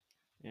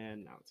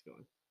And now it's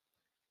going.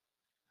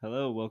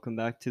 Hello, welcome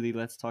back to the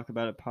Let's Talk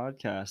About It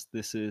podcast.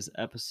 This is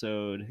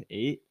episode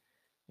 8,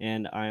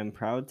 and I am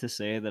proud to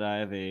say that I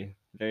have a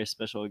very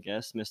special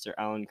guest, Mr.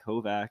 Allen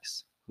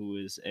Kovacs, who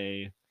is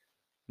a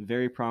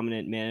very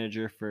prominent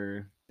manager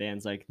for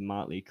bands like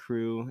Motley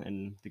Crue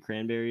and the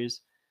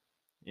Cranberries,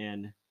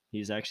 and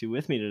he's actually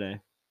with me today.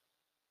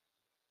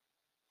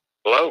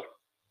 Hello.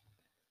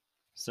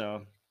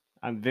 So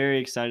I'm very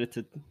excited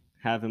to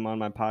have him on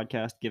my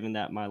podcast, given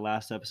that my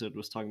last episode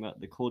was talking about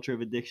the culture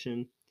of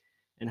addiction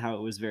and how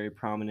it was very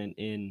prominent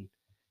in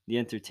the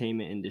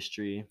entertainment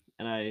industry.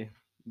 And I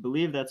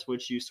believe that's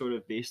what you sort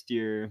of based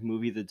your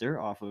movie The Dirt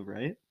off of,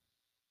 right?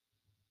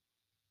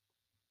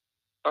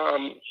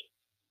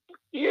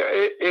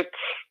 It's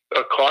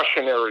a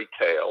cautionary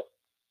tale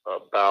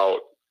about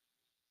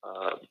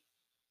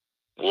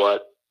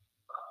what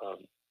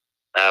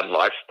bad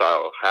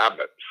lifestyle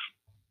habits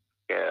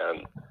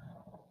can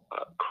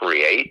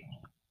create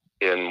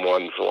in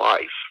one's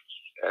life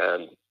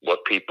and what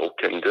people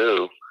can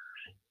do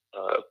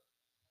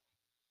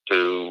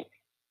to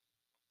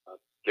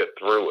get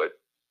through it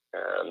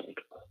and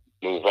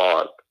move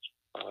on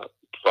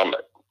from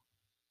it.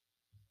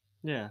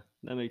 Yeah,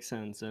 that makes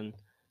sense. And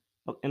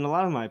in a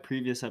lot of my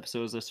previous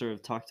episodes, I sort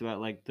of talked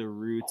about like the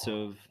roots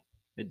of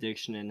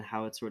addiction and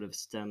how it sort of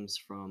stems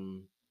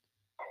from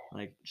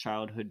like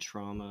childhood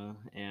trauma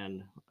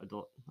and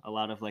a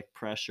lot of like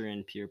pressure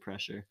and peer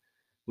pressure.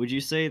 Would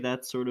you say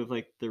that's sort of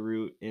like the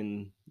root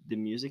in the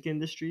music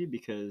industry?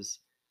 Because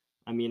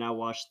I mean, I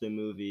watched the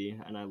movie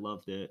and I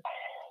loved it,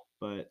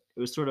 but it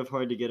was sort of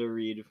hard to get a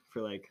read for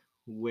like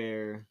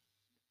where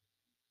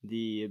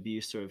the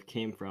abuse sort of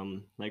came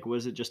from. Like,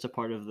 was it just a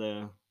part of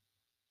the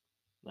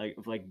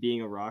like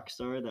being a rock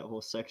star, that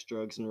whole sex,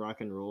 drugs, and rock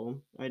and roll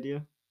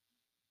idea?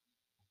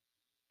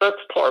 That's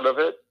part of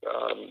it.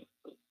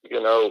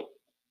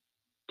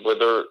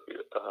 Whether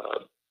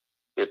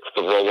it's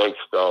the Rolling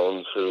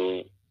Stones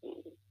who,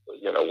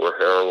 were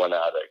heroin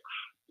addicts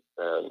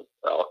and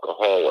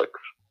alcoholics.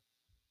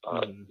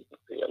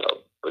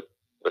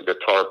 The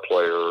guitar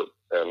player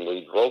and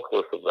lead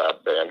vocalist of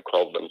that band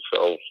called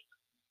themselves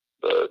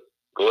the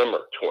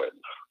Glimmer Twins.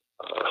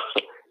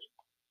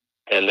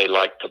 And they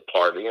like to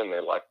party and they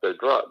like their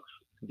drugs.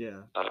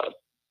 Yeah.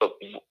 But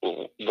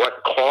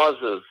what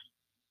causes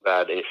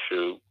that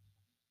issue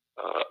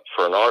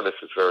for an artist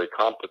is very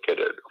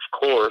complicated. Of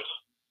course,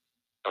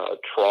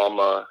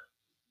 trauma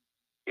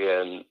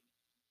in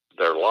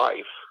their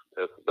life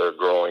as they're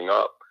growing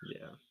up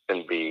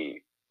can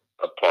be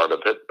a part of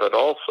it, but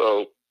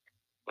also,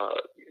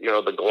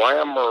 the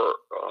glamour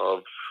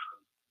of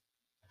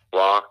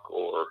rock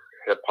or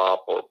hip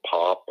hop or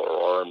pop or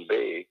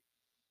R&B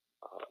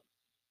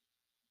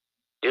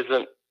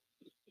isn't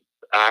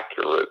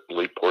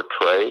accurately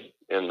portrayed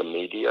in the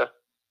media.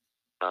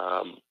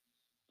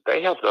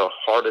 They have the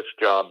hardest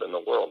job in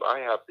the world. I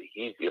have the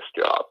easiest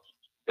job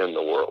in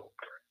the world.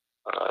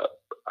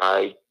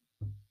 I've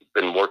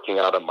been working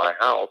out of my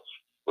house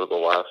for the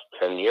last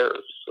 10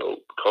 years, so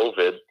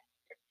COVID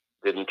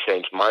didn't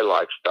change my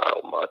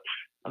lifestyle much.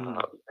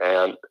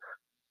 And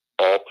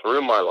all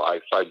through my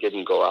life, I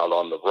didn't go out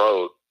on the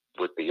road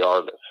with the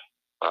artists.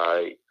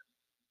 I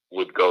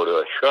would go to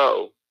a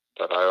show,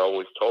 but I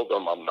always told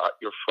them, I'm not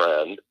your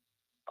friend,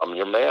 I'm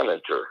your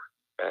manager.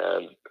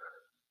 And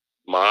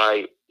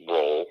my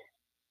role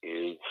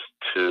is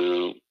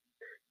to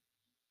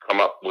come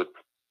up with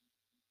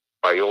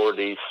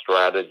priority,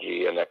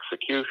 strategy, and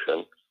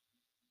execution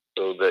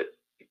so that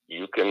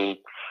you can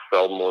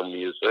sell more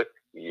music,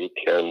 you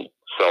can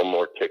sell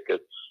more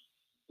tickets,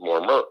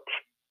 more merch.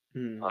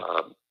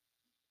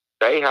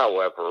 They,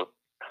 however,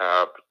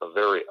 have a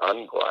very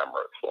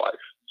unglamorous life.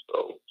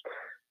 So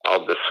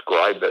I'll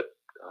describe it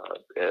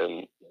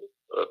in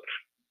a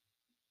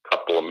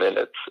couple of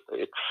minutes.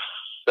 It's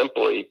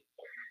simply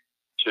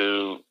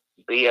to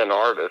be an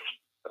artist,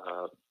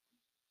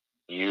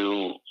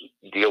 you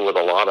deal with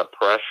a lot of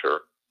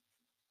pressure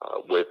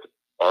with,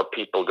 are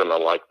people going to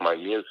like my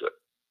music?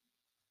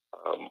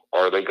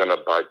 Are they going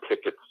to buy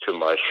tickets to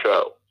my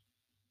show?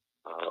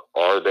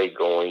 Are they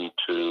going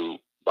to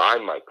buy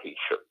my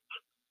t-shirts?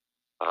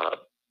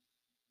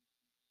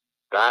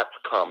 That's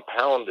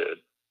compounded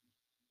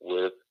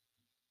with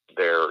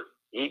their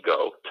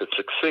ego to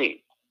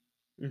succeed.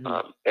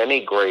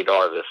 Any great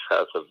artist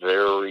has a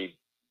very,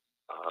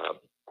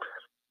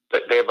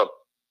 they have a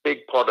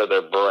big part of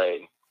their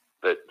brain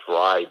that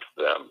drives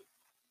them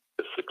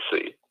to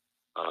succeed.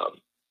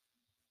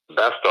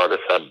 Best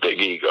artists have big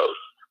egos.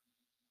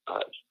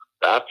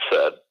 That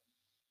said,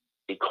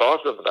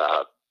 because of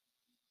that,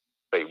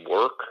 they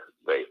work,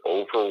 they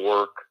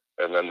overwork,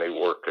 and then they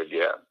work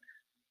again.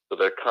 So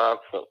they're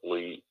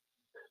constantly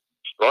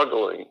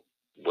struggling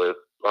with,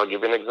 I'll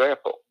give you an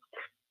example.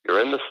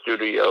 You're in the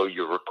studio,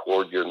 you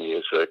record your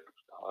music,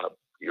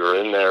 you're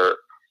in there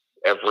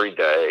every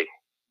day,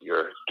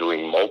 you're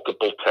doing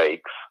multiple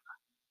takes.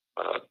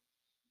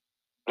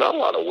 Not a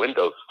lot of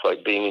windows, it's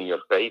like being in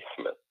your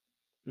basement.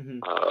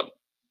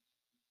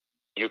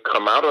 You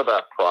come out of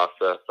that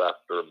process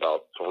after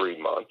about 3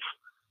 months,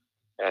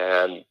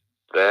 and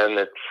then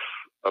then it's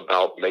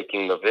about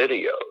making the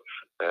videos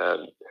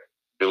and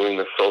doing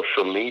the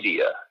social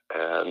media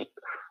and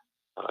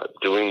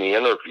doing the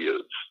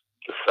interviews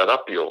to set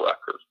up your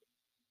record.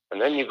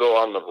 And then you go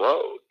on the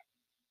road.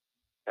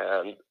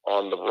 And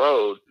on the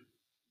road,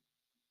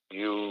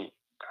 you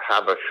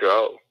have a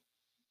show.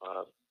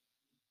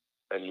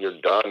 And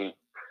you're done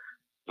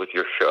with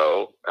your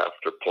show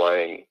after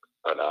playing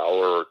an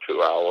hour or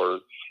 2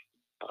 hours.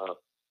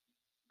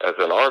 As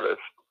an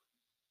artist,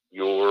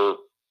 you're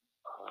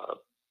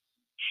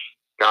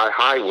sky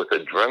high with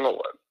adrenaline.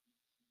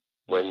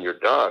 When you're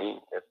done,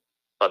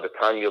 by the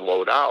time you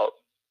load out,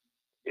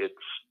 it's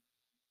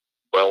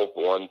 12,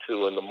 1,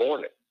 2 in the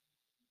morning,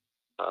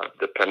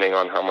 depending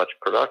on how much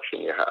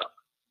production you have.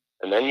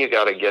 And then you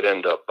got to get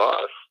into a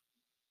bus,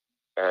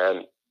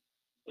 and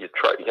you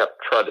have to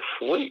try to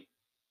sleep,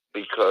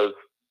 because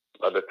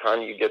by the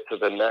time you get to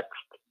the next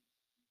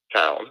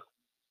town,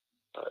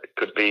 it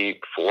could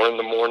be 4 in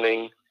the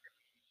morning,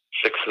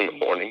 6 in the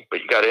morning, but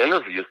you got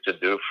interviews to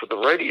do for the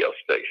radio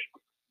station.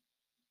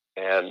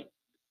 And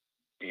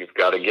you've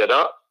got to get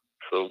up.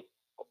 So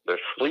they're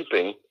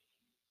sleeping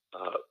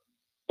 4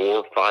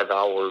 or 5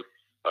 hours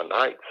a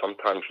night,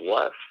 sometimes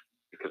less,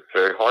 because it's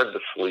very hard to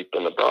sleep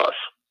in the bus.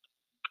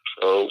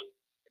 So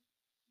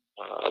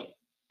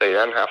they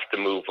then have to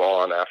move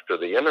on after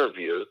the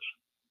interviews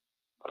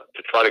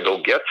to try to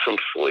go get some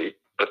sleep,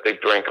 but they've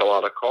drank a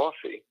lot of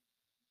coffee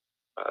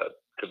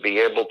to be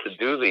able to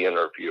do the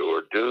interview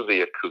or do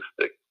the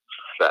acoustic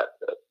set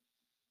at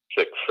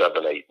 6,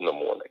 7, 8 in the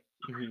morning.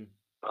 Mm-hmm.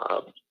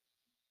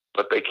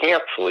 But they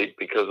can't sleep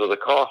because of the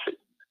coffee.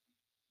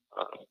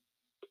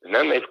 And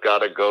then they've got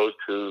to go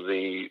to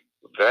the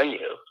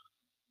venue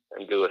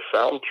and do a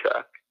sound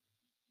check.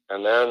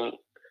 And then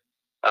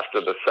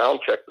after the sound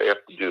check, they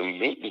have to do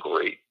meet and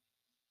greet.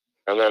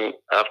 And then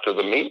after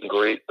the meet and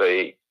greet,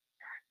 they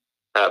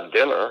have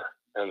dinner.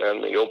 And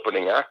then the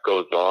opening act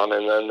goes on,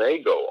 and then they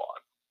go on.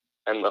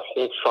 And the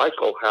whole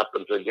cycle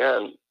happens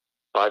again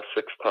 5,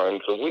 6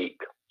 times a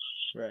week.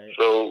 Right.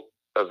 So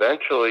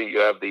eventually you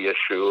have the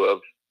issue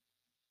of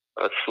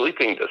a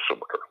sleeping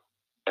disorder,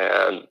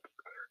 and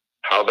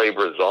how they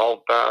resolve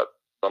that,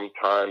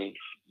 sometimes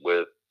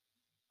with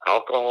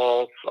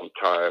alcohol,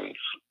 sometimes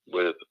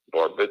with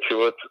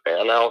barbiturates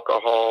and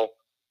alcohol,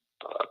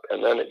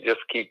 and then it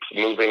just keeps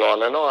moving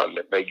on and on.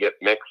 It may get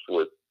mixed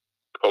with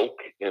Coke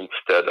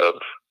instead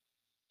of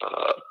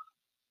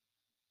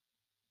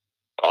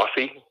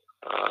coffee,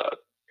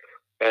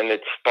 and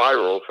it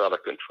spirals out of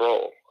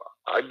control.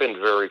 I've been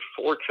very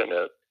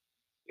fortunate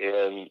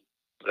in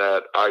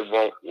that I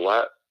won't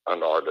let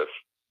an artist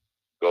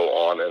go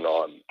on and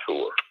on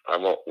tour. I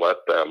won't let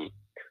them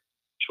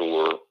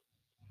tour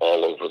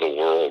all over the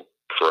world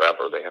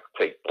forever. They have to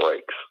take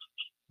breaks.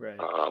 Right.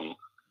 I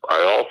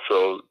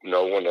also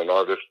know when an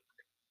artist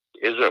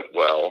isn't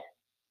well,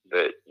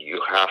 that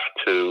you have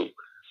to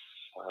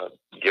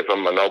give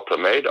them an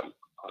ultimatum.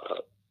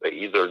 They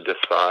either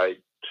decide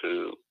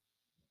to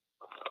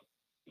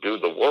do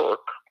the work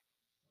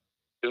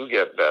to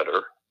get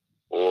better,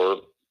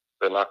 or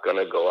they're not going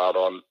to go out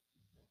on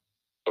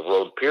the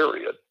road,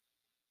 period.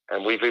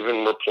 And we've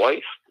even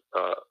replaced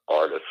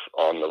artists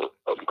on the,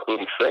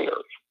 including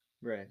singers.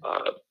 Right.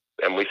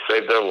 And we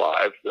saved their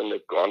lives, and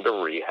they've gone to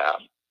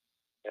rehab,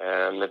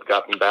 and they've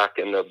gotten back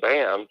in their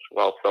bands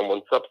while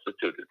someone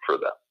substituted for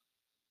them.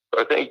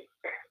 So I think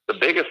the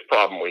biggest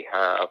problem we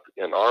have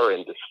in our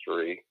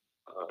industry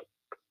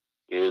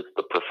is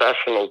the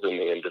professionals in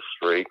the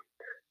industry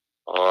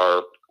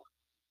are,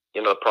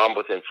 the problem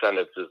with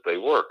incentives is they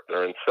work.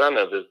 Their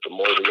incentive is the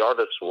more the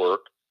artists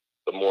work,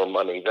 the more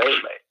money they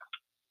make.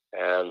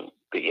 And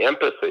the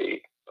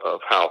empathy of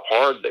how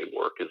hard they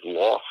work is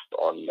lost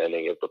on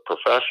many of the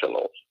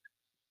professionals.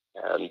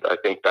 And I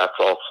think that's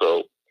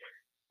also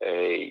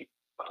a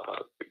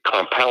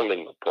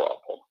compounding the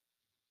problem.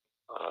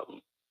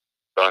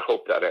 So I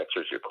hope that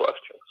answers your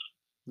questions.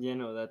 Yeah,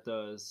 no, that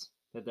does.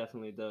 That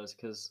definitely does.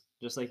 Because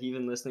just like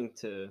even listening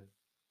to,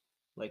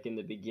 like in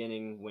the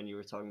beginning when you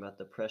were talking about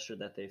the pressure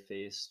that they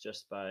face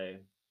just by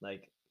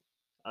like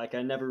I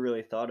never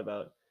really thought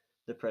about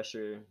the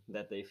pressure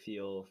that they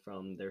feel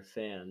from their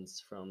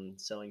fans, from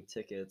selling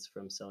tickets,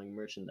 from selling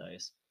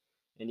merchandise,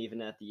 and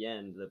even at the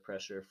end, the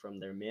pressure from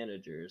their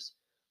managers.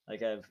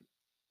 Like I've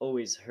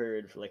always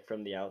heard, like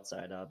from the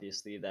outside,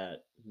 obviously,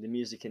 that the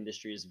music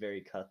industry is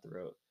very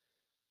cutthroat,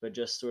 but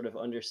just sort of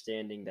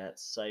understanding that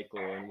cycle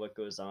and what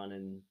goes on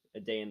in a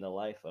day in the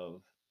life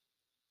of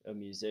a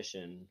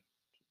musician,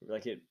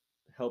 like it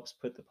helps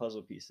put the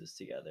puzzle pieces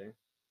together.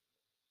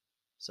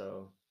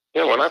 So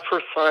yeah, when I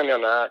first signed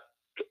an act,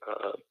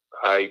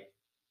 I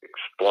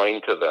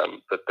explained to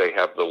them that they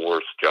have the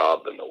worst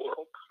job in the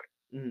world.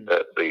 Mm-hmm.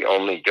 That the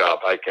only job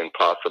I can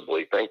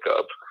possibly think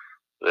of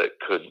that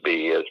could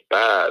be as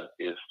bad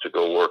is to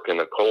go work in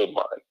a coal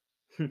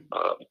mine.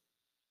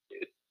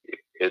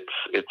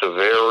 It's a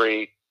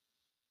very,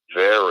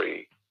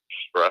 very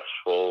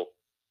stressful,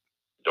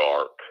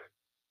 dark,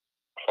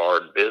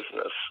 hard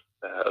business,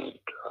 and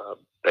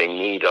they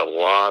need a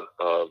lot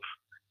of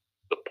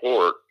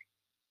support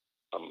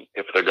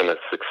if they're going to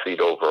succeed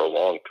over a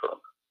long term.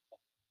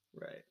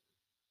 Right.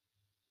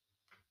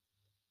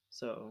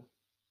 So,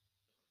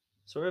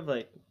 sort of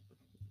like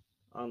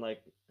on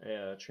like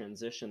a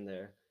transition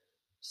there.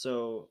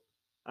 So,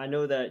 I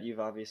know that you've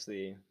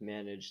obviously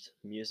managed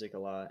music a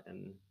lot,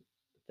 and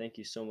thank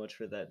you so much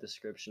for that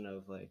description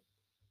of like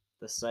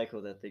the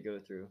cycle that they go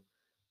through.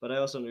 But I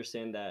also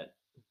understand that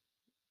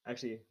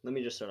actually, let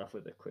me just start off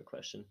with a quick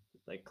question,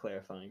 like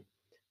clarifying.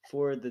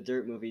 For the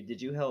Dirt movie,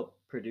 did you help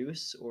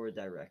produce or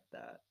direct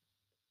that?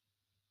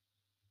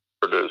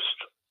 Produced.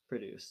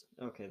 Produce.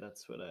 Okay,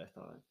 that's what I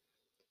thought.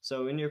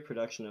 So in your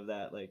production of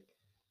that, like,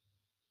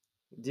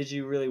 did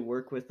you really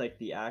work with like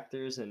the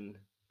actors and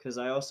because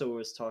I also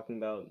was talking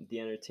about the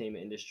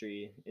entertainment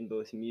industry in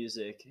both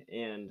music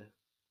and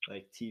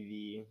like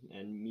TV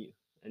and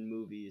and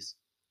movies.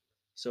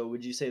 So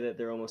would you say that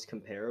they're almost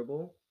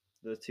comparable,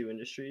 the two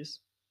industries?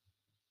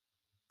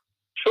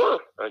 Sure,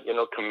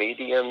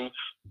 comedians,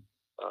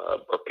 are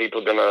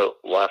people going to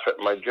laugh at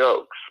my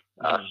jokes?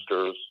 Hmm.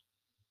 Actors,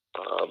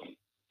 um,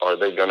 are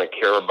they going to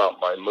care about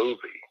my movie?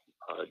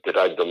 Did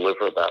I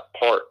deliver that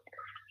part?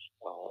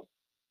 Uh,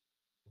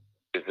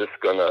 is this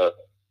going to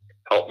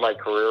help my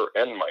career,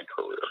 end my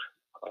career?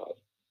 Uh,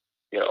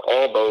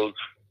 all those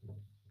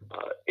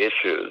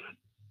issues.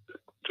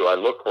 Do I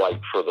look right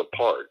for the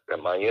part?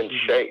 Am I in Hmm.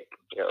 shape?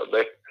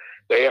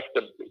 They have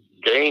to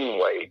gain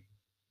weight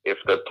if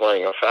they're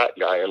playing a fat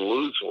guy and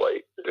lose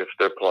weight if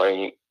they're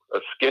playing a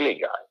skinny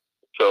guy.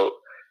 So,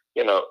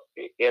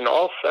 in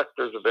all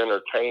sectors of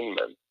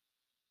entertainment,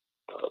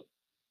 uh,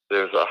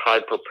 there's a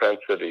high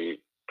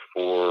propensity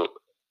for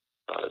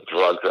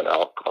drugs and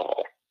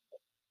alcohol.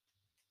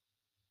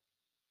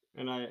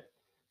 And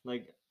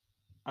like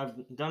I've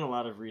done a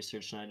lot of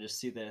research and I just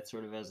see that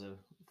sort of as a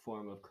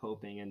form of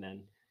coping and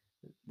then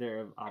there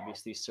are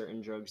obviously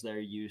certain drugs that are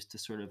used to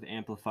sort of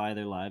amplify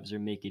their lives or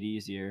make it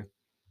easier,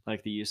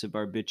 like the use of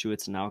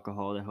barbiturates and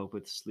alcohol to help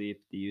with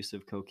sleep, the use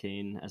of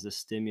cocaine as a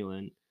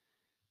stimulant.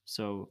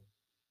 So,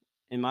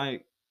 in my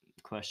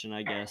question,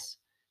 I guess,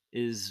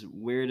 is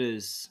where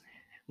does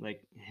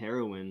like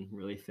heroin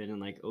really fit in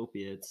like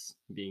opiates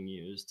being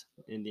used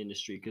in the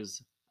industry?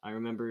 Because I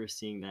remember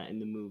seeing that in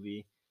the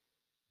movie,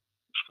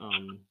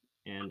 um,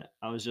 and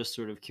I was just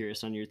sort of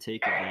curious on your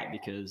take of that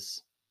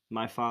because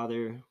my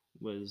father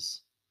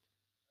was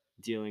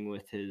dealing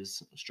with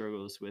his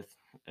struggles with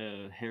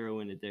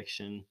heroin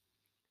addiction,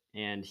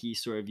 and he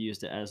sort of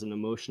used it as an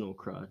emotional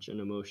crutch, an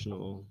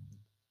emotional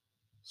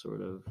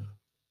sort of.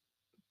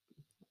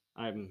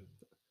 I'm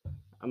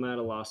I'm at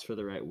a loss for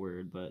the right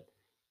word, but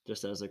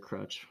just as a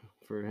crutch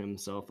for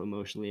himself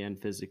emotionally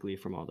and physically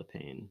from all the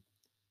pain.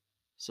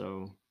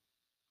 So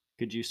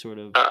could you sort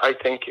of? I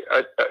think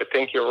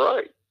you're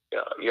right.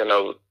 Yeah,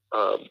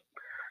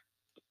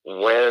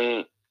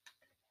 when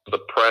the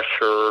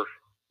pressure,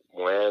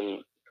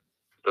 when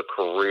the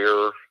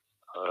career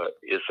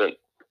isn't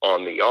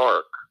on the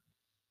arc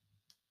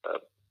uh,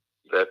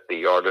 that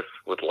the artist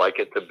would like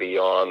it to be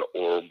on,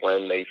 or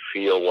when they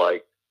feel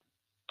like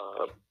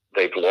uh,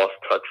 they've lost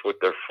touch with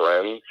their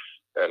friends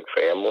and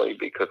family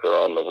because they're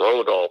on the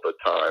road all the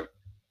time,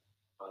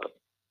 uh,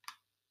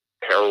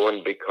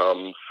 heroin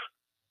becomes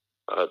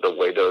the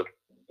way to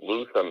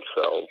lose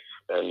themselves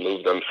and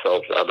move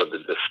themselves out of the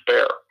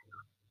despair.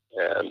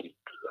 And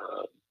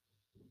uh,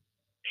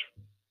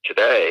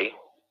 today,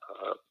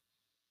 uh,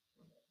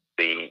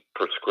 the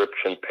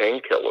prescription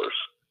painkillers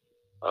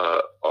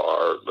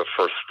are the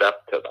first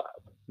step to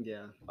that.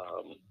 Yeah.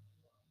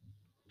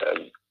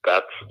 And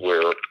that's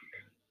where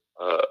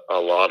a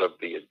lot of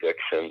the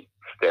addiction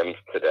stems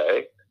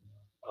today.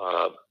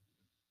 Uh,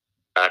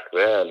 Back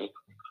then,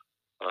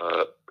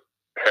 uh,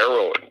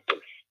 heroin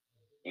was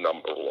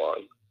number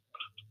one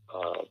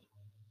uh,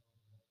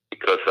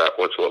 because that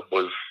was what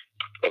was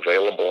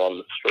available on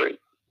the street.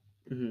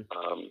 Hmm.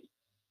 Um,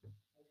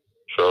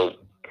 so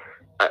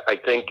I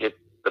think it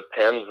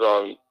depends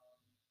on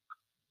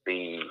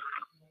the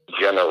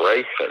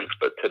generation,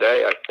 but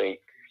today I think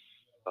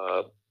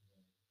uh,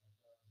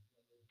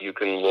 you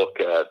can look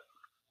at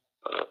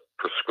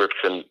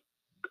prescription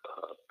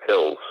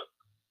pills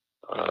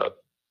Yeah. uh,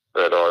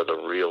 that are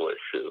the real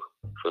issue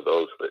for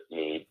those that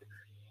need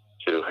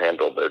to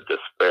handle their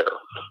despair.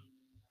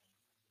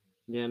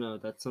 Yeah, no,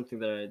 that's something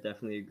that I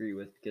definitely agree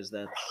with because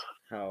that's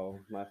how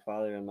my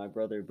father and my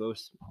brother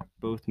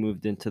both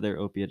moved into their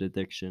opiate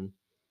addiction.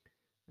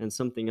 And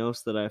something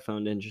else that I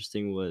found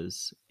interesting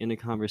was in a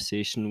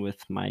conversation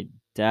with my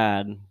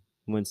dad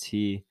once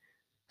he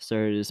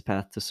started his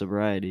path to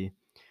sobriety,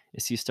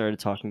 is he started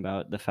talking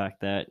about the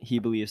fact that he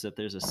believes that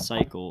there's a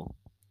cycle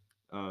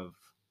of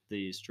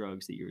these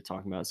drugs that you were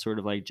talking about, sort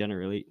of like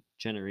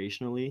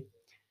generationally,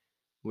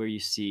 where you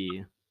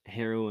see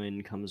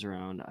heroin comes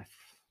around. I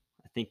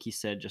think he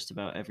said just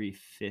about every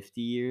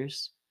 50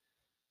 years,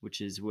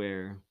 which is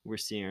where we're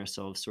seeing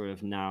ourselves sort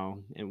of now.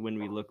 And when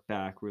we look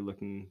back, we're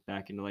looking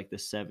back into like the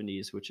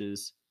 70s, which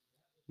is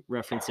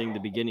referencing the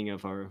beginning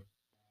of our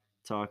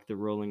talk, the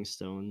Rolling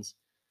Stones.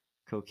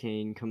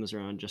 Cocaine comes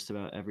around just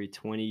about every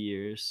 20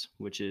 years,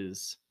 which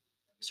is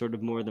sort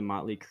of more the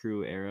Motley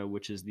Crue era,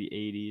 which is the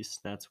 80s.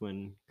 That's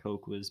when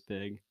Coke was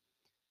big.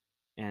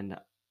 And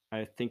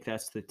I think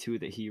that's the two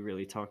that he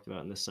really talked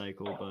about in the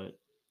cycle. But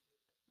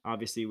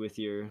obviously, with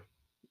your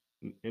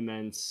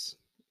immense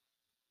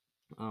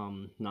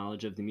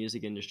knowledge of the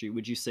music industry,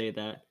 would you say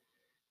that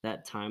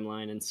that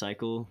timeline and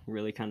cycle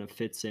really kind of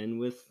fits in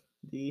with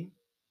the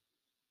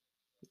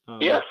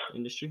Yes,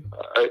 industry?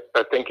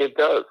 I think it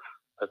does.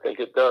 I think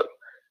it does.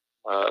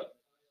 Uh,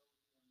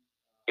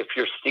 if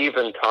you're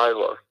Steven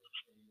Tyler,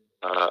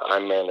 I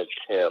managed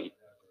him,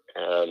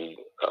 and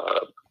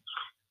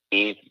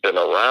he's been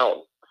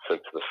around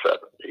since the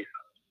 70s.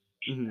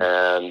 Hmm.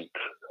 And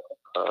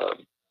uh,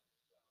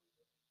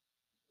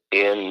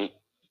 in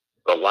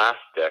the last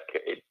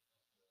decade,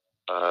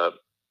 uh,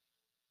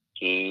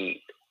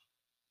 he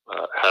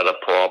had a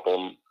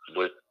problem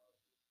with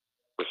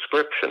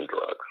prescription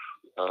drugs.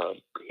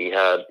 He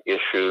had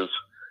issues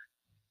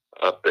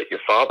that your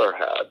father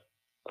had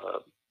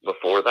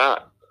before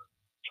that.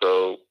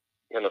 So,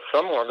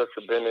 some artists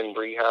have been in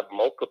rehab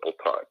multiple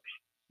times.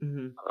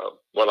 Hmm.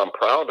 What I'm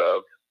proud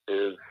of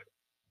is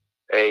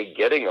A,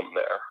 getting them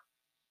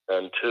there,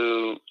 and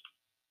two,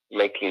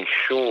 making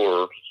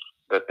sure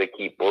that they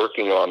keep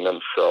working on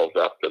themselves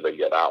after they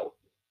get out.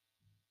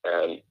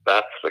 And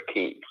that's the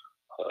key.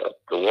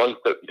 The ones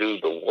that do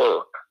the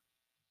work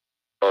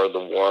are the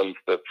ones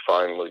that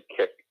finally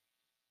kick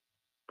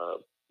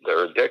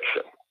their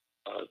addiction.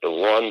 The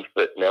ones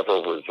that never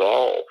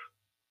resolve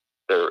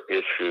their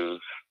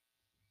issues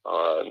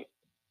on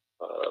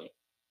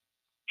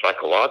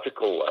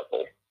psychological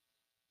level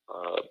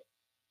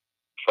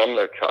from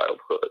their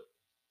childhood,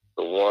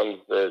 the ones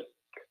that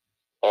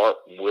aren't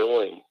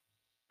willing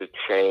to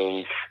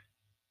change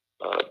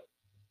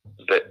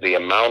the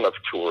amount of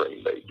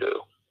touring they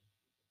do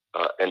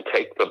and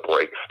take the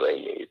breaks they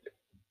need.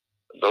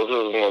 Those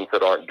are the ones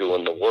that aren't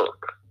doing the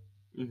work.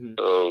 Hmm.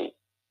 So,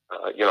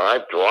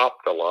 I've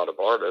dropped a lot of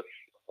artists.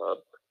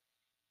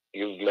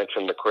 You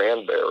mentioned the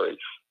Cranberries.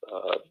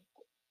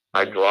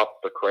 I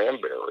dropped the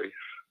Cranberries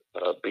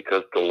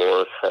because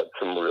Dolores had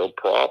some real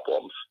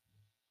problems.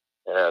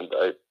 And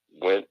I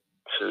went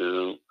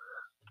to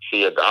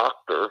see a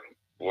doctor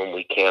when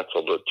we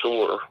canceled a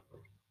tour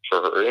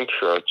for her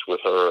insurance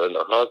with her and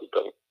her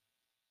husband.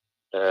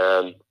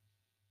 And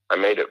I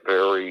made it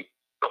very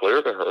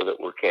clear to her that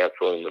we're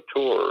canceling the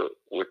tour,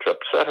 which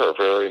upset her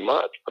very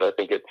much, but I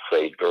think it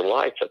saved her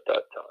life at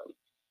that time.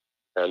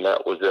 And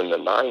that was in the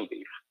 90s.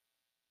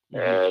 Hmm.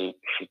 And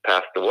she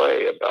passed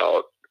away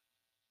about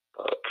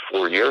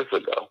 4 years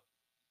ago.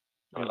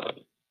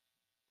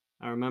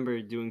 I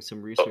remember doing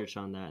some research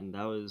on that, and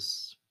that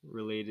was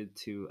related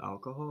to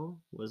alcohol,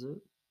 was it?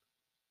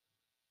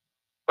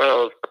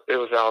 Well, it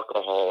was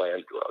alcohol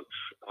and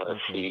drugs.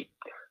 Okay, She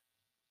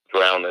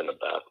drowned in a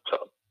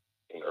bathtub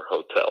in her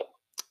hotel,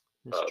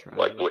 that's like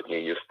tragic.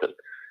 Whitney Houston.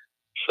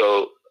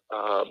 So,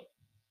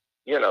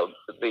 you know,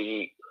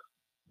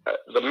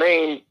 the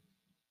main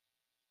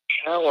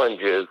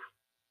challenge is,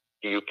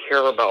 do you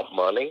care about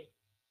money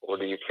or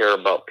do you care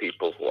about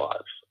people's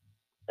lives?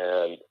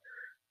 And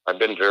I've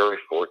been very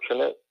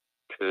fortunate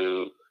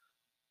to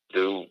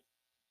do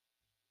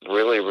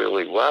really,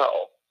 really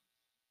well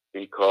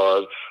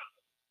because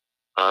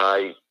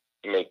I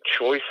make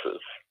choices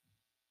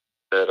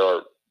that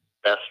are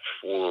best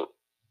for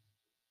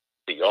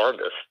the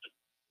artist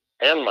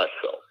and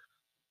myself.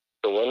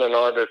 So when an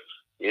artist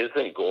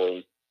isn't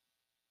going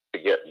to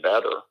get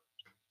better,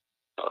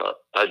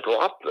 I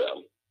drop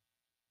them,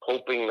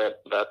 hoping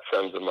that that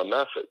sends them a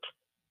message.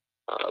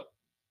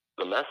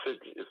 The message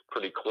is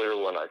pretty clear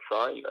when I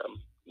sign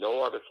them.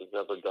 No artist has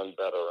ever done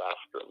better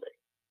after me.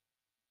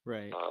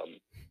 Right.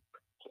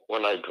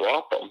 When I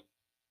drop them,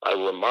 I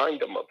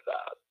remind them of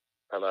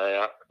that, and I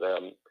ask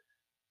them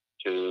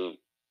to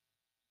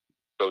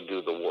go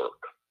do the work.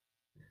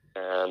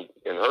 And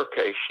in her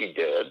case, she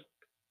did.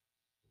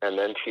 And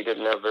then she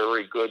didn't have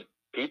very good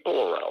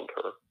people around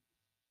her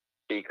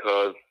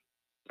because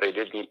they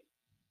didn't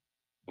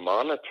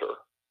monitor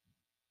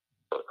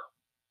her.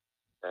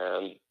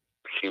 And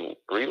she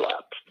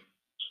relapsed.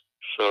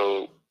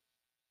 So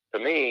to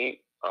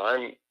me,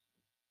 I'm,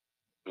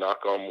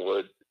 knock on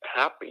wood,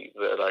 happy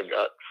that I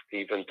got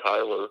Steven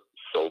Tyler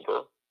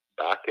sober,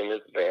 back in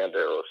his band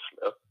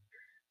Aerosmith,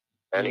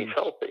 and he's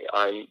healthy.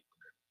 I'm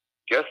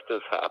just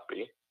as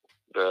happy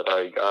that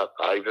I got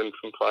Ivan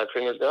from Five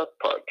Finger Death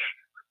Punch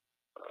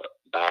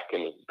back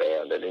in his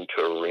band and into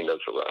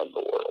arenas around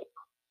the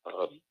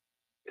world.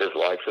 His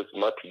life is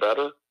much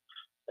better,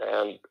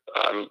 and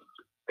I'm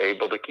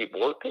able to keep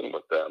working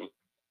with them.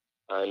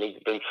 And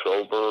he's been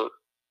sober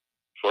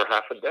for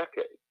half a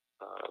decade.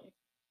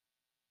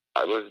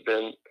 I was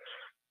been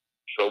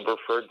sober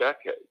for a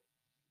decade.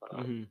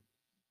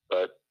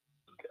 But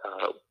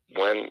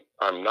when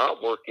I'm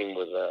not working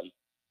with them,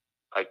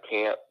 I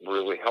can't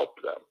really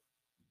help them.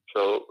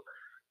 So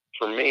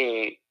for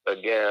me,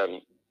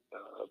 again,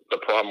 the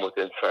problem with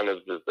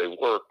incentives is they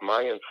work.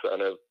 My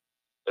incentive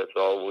has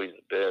always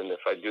been, if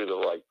I do the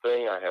right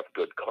thing, I have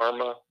good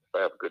karma. If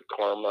I have good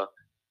karma,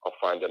 I'll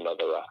find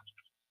another act.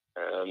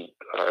 And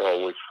I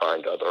always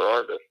find other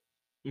artists.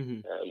 Hmm.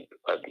 and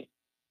I've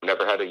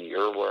never had a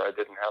year where I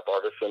didn't have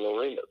artists in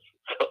arenas.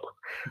 So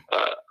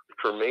uh,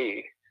 for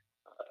me,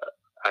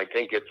 I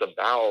think it's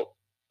about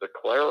the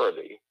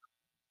clarity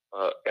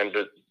and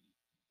the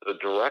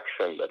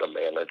direction that a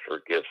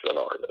manager gives an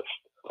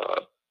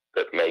artist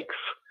that makes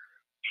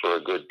for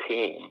a good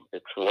team.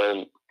 It's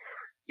when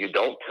you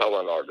don't tell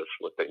an artist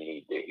what they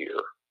need to hear.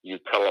 You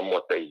tell them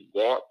what they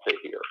want to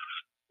hear,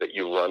 that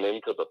you run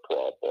into the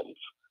problems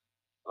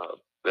uh,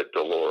 that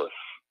Dolores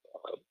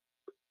uh,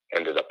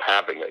 ended up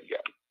having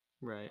again.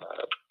 Right.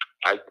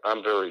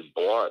 I'm very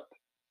blunt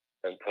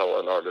and tell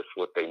an artist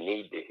what they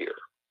need to hear.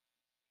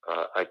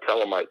 I tell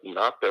them I'm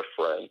not their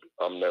friend,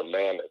 I'm their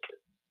manager.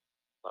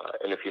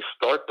 And if you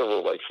start the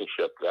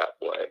relationship that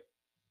way,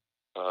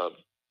 uh,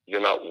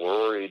 you're not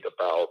worried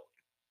about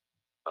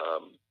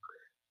um,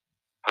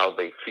 how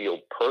they feel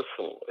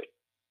personally.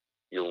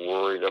 You're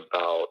worried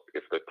about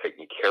if they're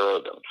taking care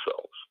of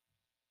themselves.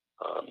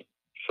 Um,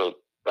 so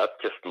that's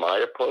just my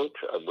approach.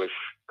 I wish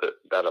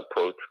that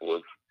approach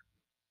was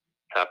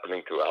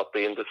happening throughout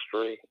the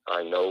industry.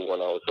 I know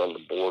when I was on the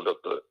board of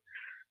the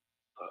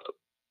uh,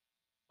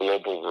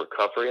 Global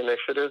Recovery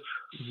Initiative,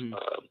 Hmm.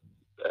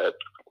 that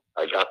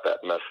I got that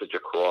message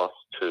across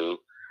to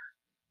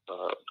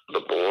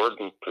the board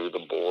and through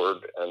the board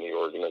and the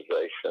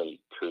organization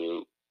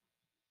to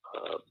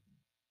uh,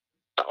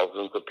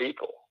 thousands of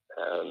people.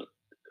 And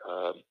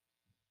uh,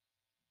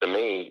 to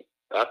me,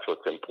 that's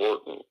what's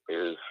important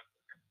is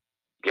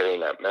getting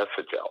that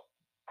message out.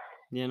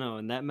 You know,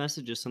 and that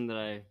message is something that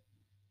I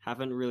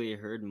haven't really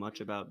heard much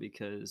about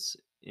because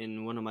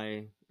in one of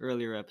my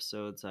earlier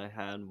episodes, I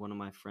had one of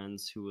my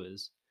friends who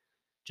was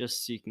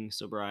just seeking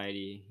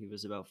sobriety. He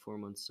was about 4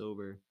 months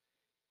sober.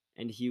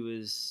 And he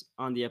was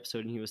on the episode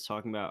and he was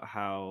talking about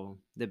how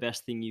the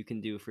best thing you can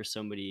do for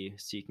somebody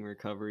seeking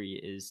recovery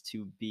is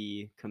to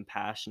be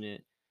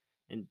compassionate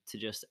and to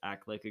just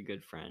act like a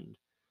good friend.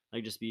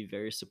 Like just be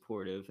very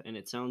supportive. And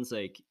it sounds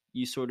like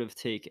you sort of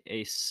take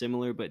a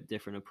similar but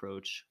different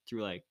approach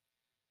through like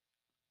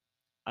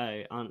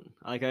I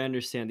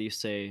understand that you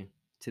say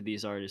to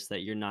these artists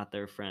that you're not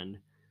their friend,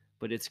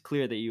 but it's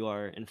clear that you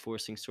are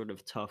enforcing sort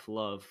of tough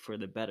love for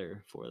the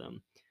better for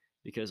them,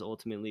 because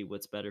ultimately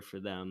what's better for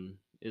them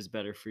is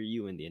better for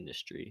you in the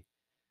industry.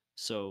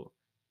 So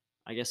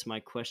I guess my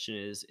question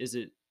is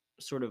it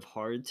sort of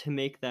hard to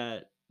make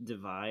that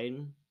divide,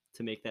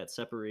 to make that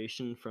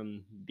separation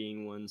from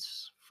being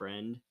one's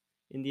friend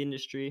in the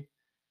industry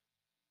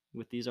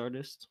with these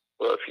artists?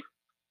 Well,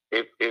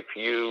 if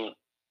you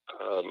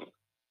um,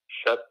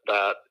 set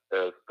that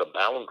as the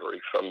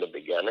boundary from the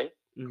beginning,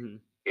 Hmm.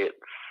 it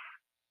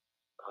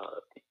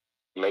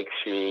makes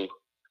you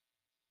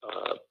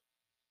uh,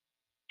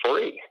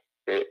 free.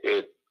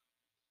 It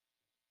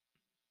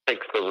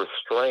takes the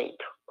restraint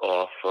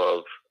off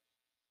of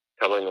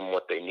telling them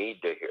what they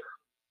need to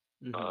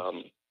hear. Hmm.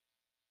 Um,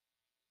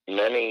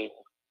 Many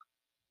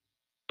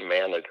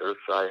managers,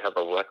 I have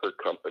a record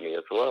company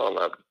as well,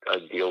 and I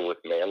deal with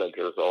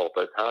managers all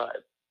the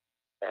time.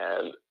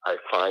 And I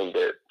find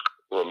it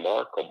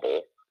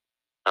remarkable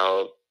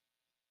how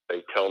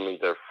they tell me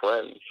they're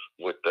friends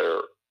with their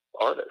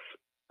artists.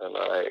 And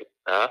I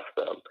ask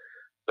them,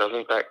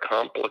 doesn't that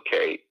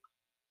complicate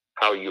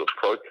how you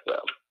approach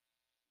them?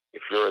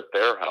 If you're at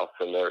their house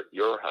and they're at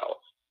your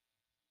house,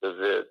 does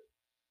it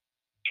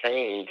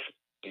change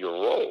your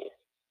role?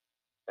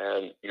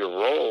 And your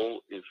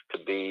role is to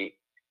be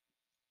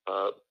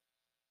uh,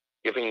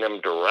 giving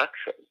them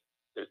direction.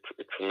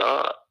 It's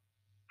not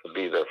to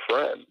be their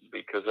friend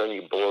because then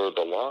you blur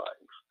the lines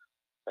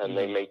and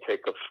they Hmm. may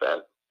take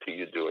offense to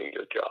you doing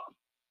your job.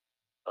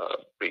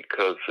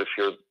 Because if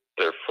you're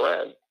their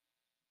friend,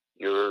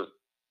 your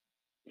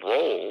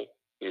role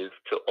is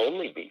to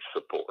only be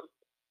support.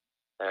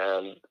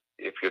 And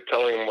if you're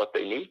telling them what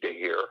they need to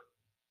hear,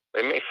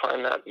 they may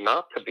find that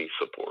not to be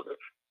supportive.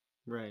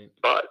 Right.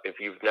 But if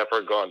you've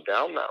never gone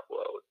down that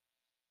road,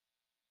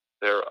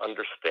 they're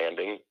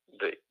understanding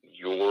that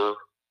you're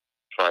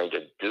trying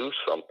to do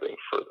something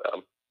for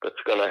them that's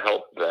going to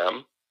help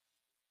them,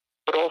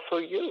 but also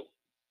you.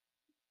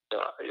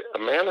 A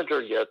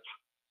manager gets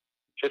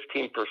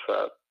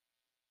 15%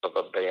 of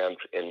a band's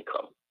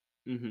income.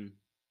 Hmm.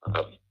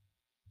 Um,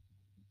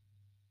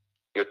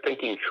 you're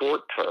thinking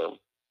short term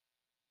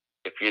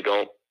if you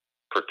don't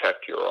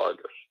protect your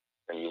artist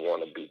and you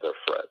want to be their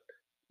friend.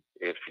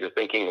 If you're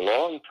thinking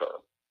long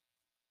term,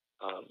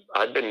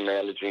 I've been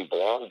managing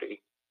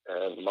Blondie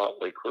and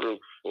Motley Crue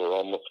for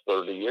almost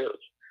 30 years.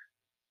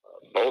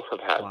 Both have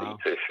had these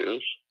Wow.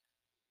 issues.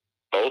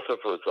 Both have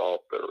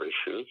resolved their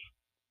issues,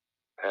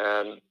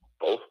 and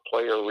both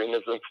play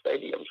arenas and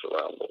stadiums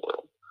around the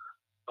world.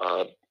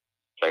 Uh,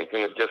 Same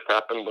thing that just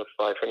happened with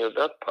Five Finger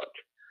Death Punch.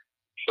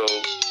 So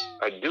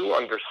I do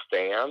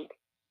understand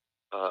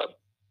uh,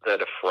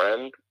 that a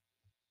friend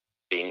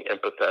being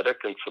empathetic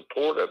and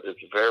supportive is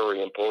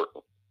very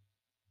important.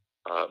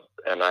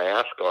 And I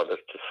ask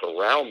artists to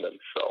surround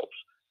themselves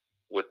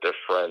with their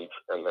friends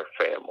and their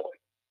family.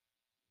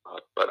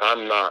 But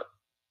I'm not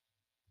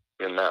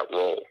in that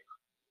role.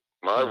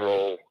 My Right.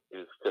 role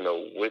is to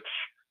know which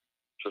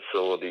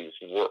facilities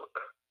work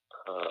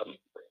um,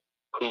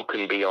 who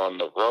can be on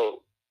the road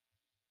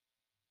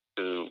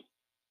to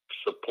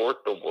support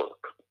the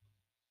work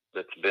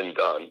that's been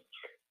done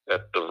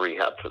at the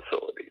rehab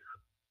facilities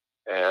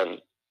and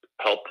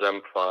help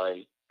them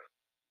find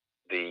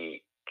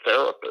the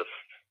therapists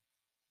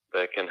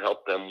that can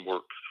help them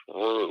work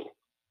through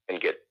and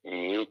get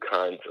new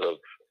kinds of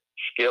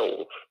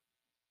skills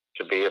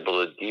to be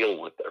able to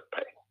deal with their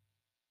pain.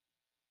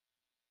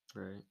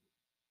 Right.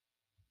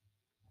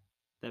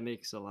 That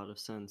makes a lot of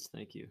sense.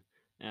 Thank you.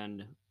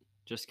 And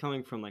just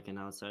coming from like an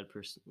outside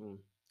person, well,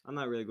 I'm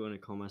not really going to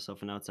call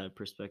myself an outside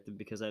perspective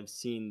because I've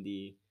seen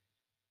the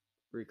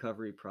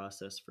recovery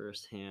process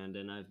firsthand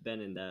and I've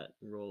been in that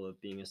role of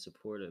being a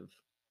supportive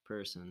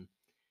person.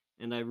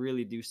 And I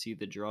really do see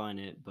the draw in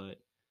it, but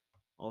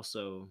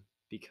also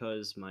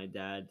because my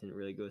dad didn't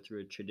really go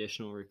through a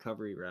traditional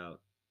recovery route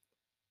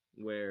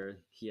where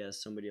he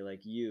has somebody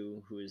like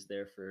you who is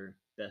there for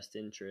best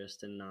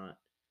interest and not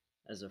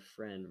as a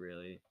friend,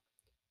 really.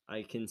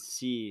 I can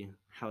see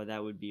how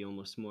that would be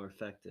almost more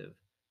effective.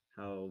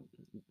 How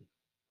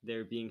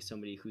there being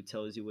somebody who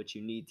tells you what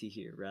you need to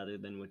hear rather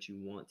than what you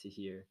want to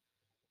hear.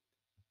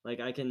 Like,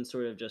 I can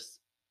sort of just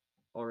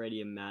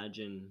already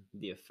imagine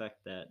the effect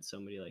that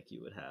somebody like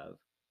you would have.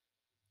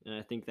 And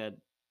I think that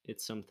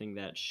it's something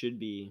that should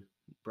be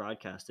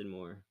broadcasted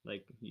more.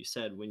 Like you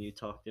said, when you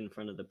talked in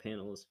front of the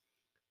panels,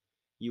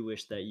 you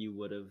wish that you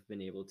would have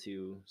been able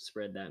to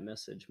spread that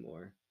message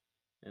more.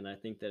 And I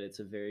think that it's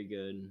a very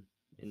good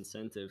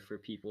incentive for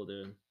people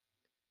to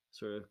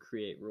sort of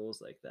create roles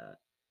like that.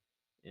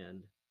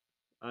 And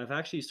I've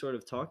actually sort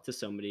of talked to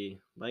somebody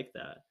like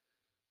that,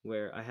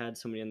 where I had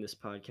somebody on this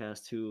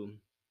podcast who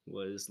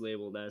was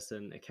labeled as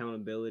an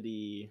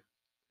accountability.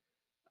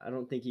 I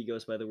don't think he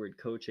goes by the word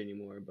coach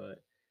anymore,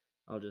 but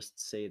I'll just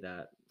say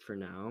that for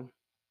now,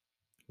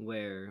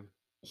 where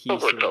he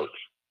sort of, Overcoach.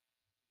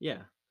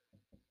 yeah.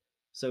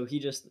 So he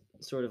just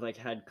sort of like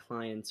had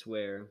clients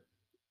where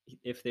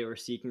if they were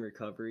seeking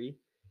recovery,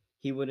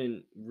 he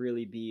wouldn't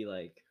really be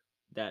like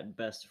that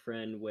best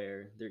friend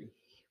where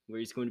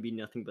he's going to be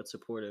nothing but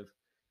supportive,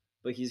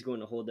 but he's going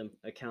to hold them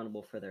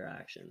accountable for their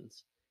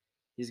actions.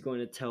 He's going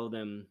to tell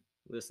them,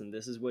 listen,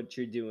 this is what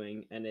you're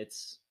doing, and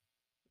it's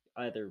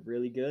either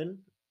really good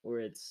or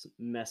it's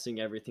messing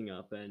everything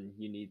up and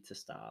you need to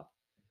stop.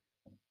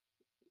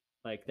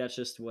 Like, that's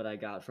just what I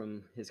got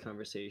from his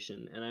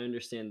conversation. And I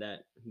understand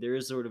that there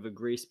is sort of a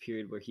grace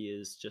period where he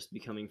is just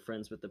becoming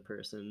friends with the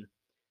person,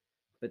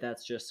 but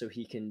that's just so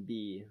he can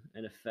be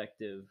an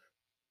effective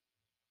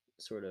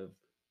sort of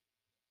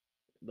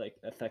like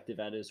effective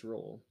at his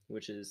role,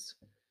 which is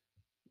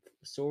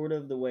sort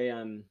of the way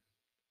I'm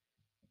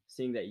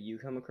seeing that you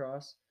come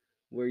across,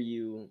 where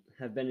you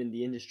have been in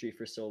the industry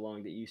for so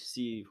long that you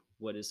see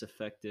what is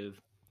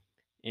effective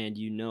and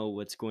you know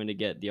what's going to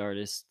get the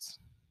artists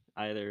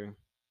either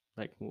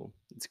like, well,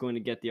 it's going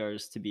to get the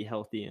artists to be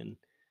healthy and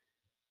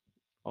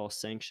all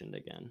sanctioned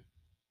again.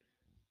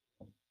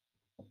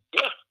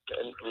 Yeah,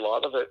 and a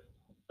lot of it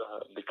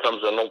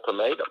becomes an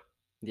ultimatum.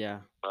 Yeah.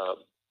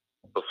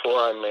 Before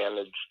I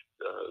managed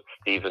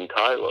Steven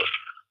Tyler,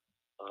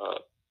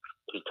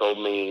 he told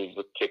me he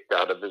was kicked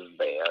out of his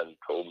band,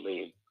 told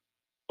me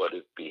what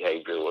his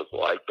behavior was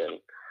like and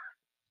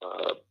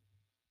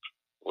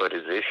what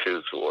his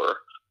issues were.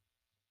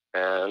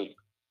 And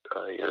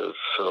he goes,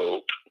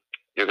 so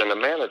you're going to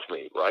manage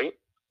me, right?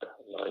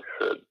 And I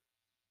said,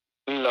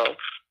 no.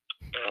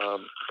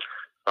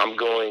 I'm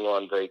going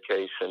on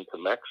vacation to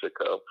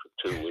Mexico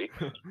for 2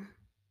 weeks.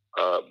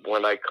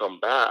 When I come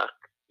back,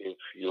 if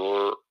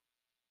you're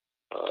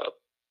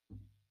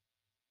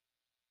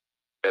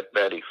at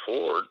Betty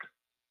Ford,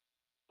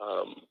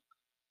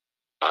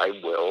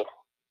 I will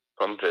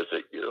come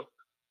visit you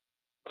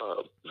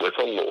with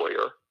a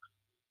lawyer,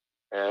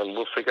 and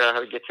we'll figure out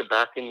how to get you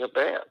back in your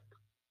band.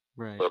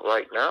 Right. But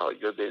right now,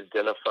 you're the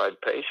identified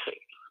patient,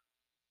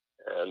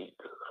 and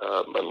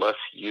unless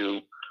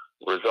you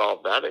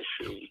resolve that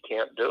issue, you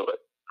can't do it.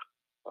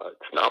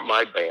 It's not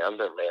my band.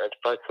 They're managed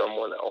by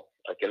someone else.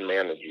 I can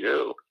manage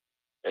you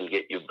and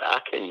get you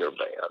back in your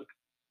band.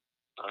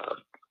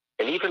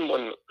 And even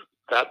when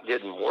that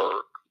didn't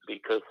work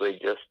because they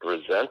just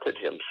resented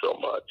him so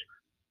much,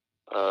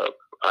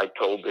 I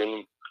told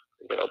him,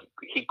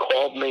 he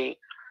called me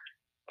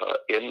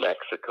in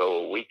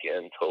Mexico a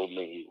weekend, told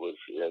me he was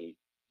in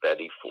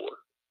Betty Ford.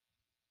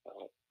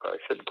 I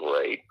said,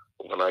 great.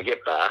 When I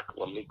get back,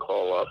 let me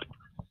call up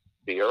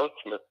the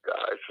Aerosmith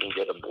guys and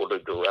get a board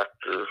of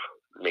directors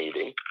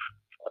meeting.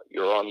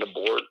 You're on the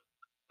board.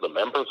 The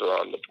members are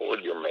on the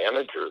board. Your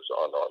manager's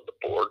on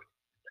the board.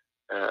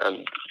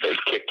 And they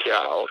kick you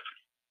out.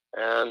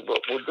 And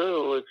what we'll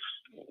do is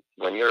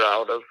when you're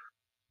out of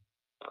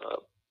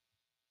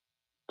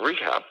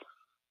rehab,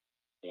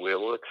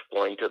 we'll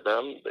explain to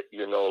them that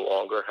you no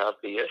longer have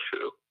the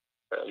issue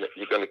and that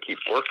you're going to keep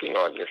working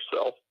on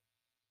yourself.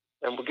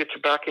 And we'll get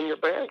you back in your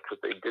band because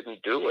they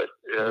didn't do it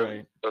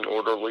in an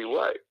orderly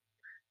way.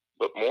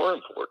 But more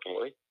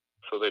importantly,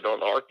 so they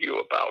don't argue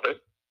about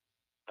it,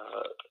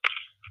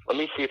 let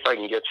me see if I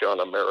can get you on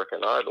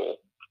American Idol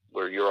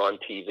where you're on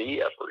TV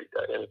every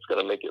day, and it's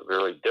going to make it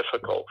very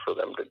difficult for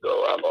them to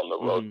go out on the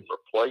road Hmm. and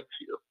replace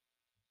you.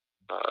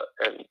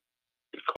 And